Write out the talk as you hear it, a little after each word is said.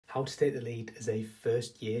how to take the lead as a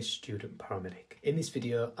first year student paramedic. In this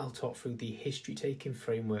video, I'll talk through the history taking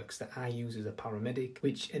frameworks that I use as a paramedic,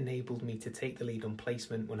 which enabled me to take the lead on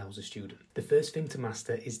placement when I was a student. The first thing to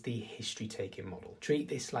master is the history taking model. Treat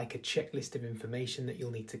this like a checklist of information that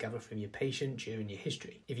you'll need to gather from your patient during your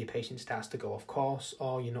history. If your patient starts to go off course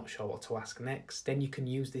or you're not sure what to ask next, then you can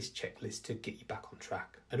use this checklist to get you back on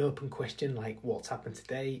track. An open question like what's happened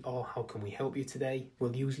today or how can we help you today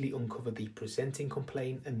will usually uncover the presenting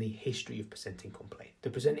complaint and the history of presenting complaint. The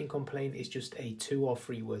presenting complaint is just a 2 or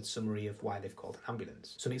 3 word summary of why they've called an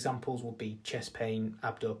ambulance. Some examples would be chest pain,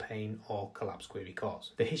 abdo pain or collapse query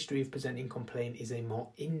cause. The history of presenting complaint is a more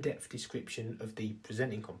in-depth description of the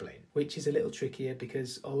presenting complaint, which is a little trickier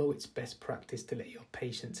because although it's best practice to let your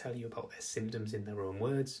patient tell you about their symptoms in their own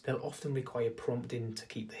words, they'll often require prompting to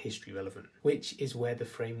keep the history relevant, which is where the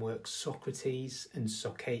framework SOCRATES and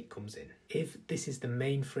SOCATE comes in. If this is the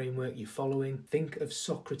main framework you're following, think of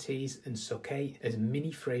SOCRATES and SOCATE as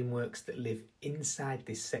mini frameworks that live inside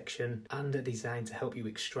this section and are designed to help you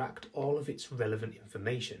extract all of its relevant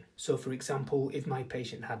information. So for example, if my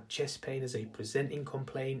patient had chest pain as a presenting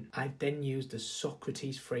complaint, I'd then use the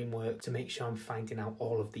SOCRATES framework to make sure I'm finding out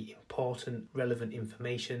all of the important, relevant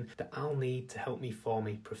information that I'll need to help me form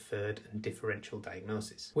a preferred and differential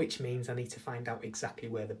diagnosis. Which means I need to find out exactly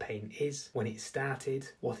where the pain is, when it started,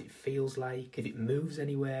 what it feels like, if it moves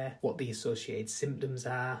anywhere, what the associated symptoms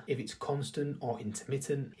are, if it's constant or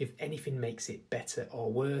intermittent, if anything makes it better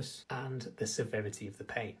or worse, and the severity of the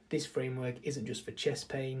pain. This framework isn't just for chest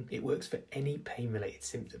pain, it works for any pain-related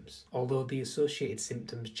symptoms. Although the associated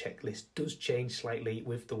symptoms checklist does change slightly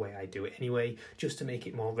with the way I do it anyway, just to make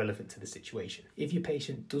it more relevant to the situation. If your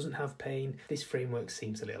patient doesn't have pain, this framework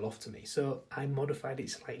seems a little off to me, so I modified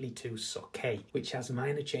it slightly to SOCATE, which has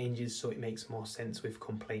minor changes so it makes more sense with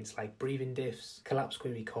complaints like breathing diffs, collapse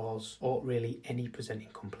query cause, or really any presenting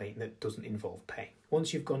complaint that doesn't involve pain.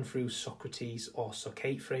 Once you've gone through SOCRATES or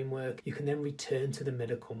SOCATE framework, you can then return to the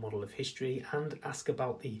medical model of history and ask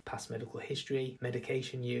about the past medical history,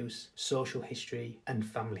 medication use, social history, and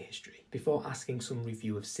family history, before asking some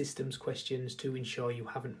review of systems questions to ensure you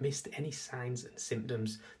haven't missed any signs and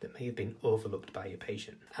symptoms that may have been overlooked by your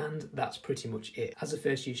patient. And that's pretty much it. As a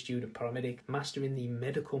first year student paramedic, mastering the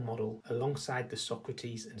medical model alongside the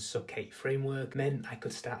SOCRATES and SOCATE framework meant I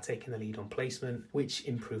could start taking the lead on placement, which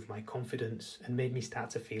improved my confidence and made me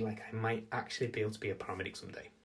start to feel like I might actually be able to be a paramedic someday.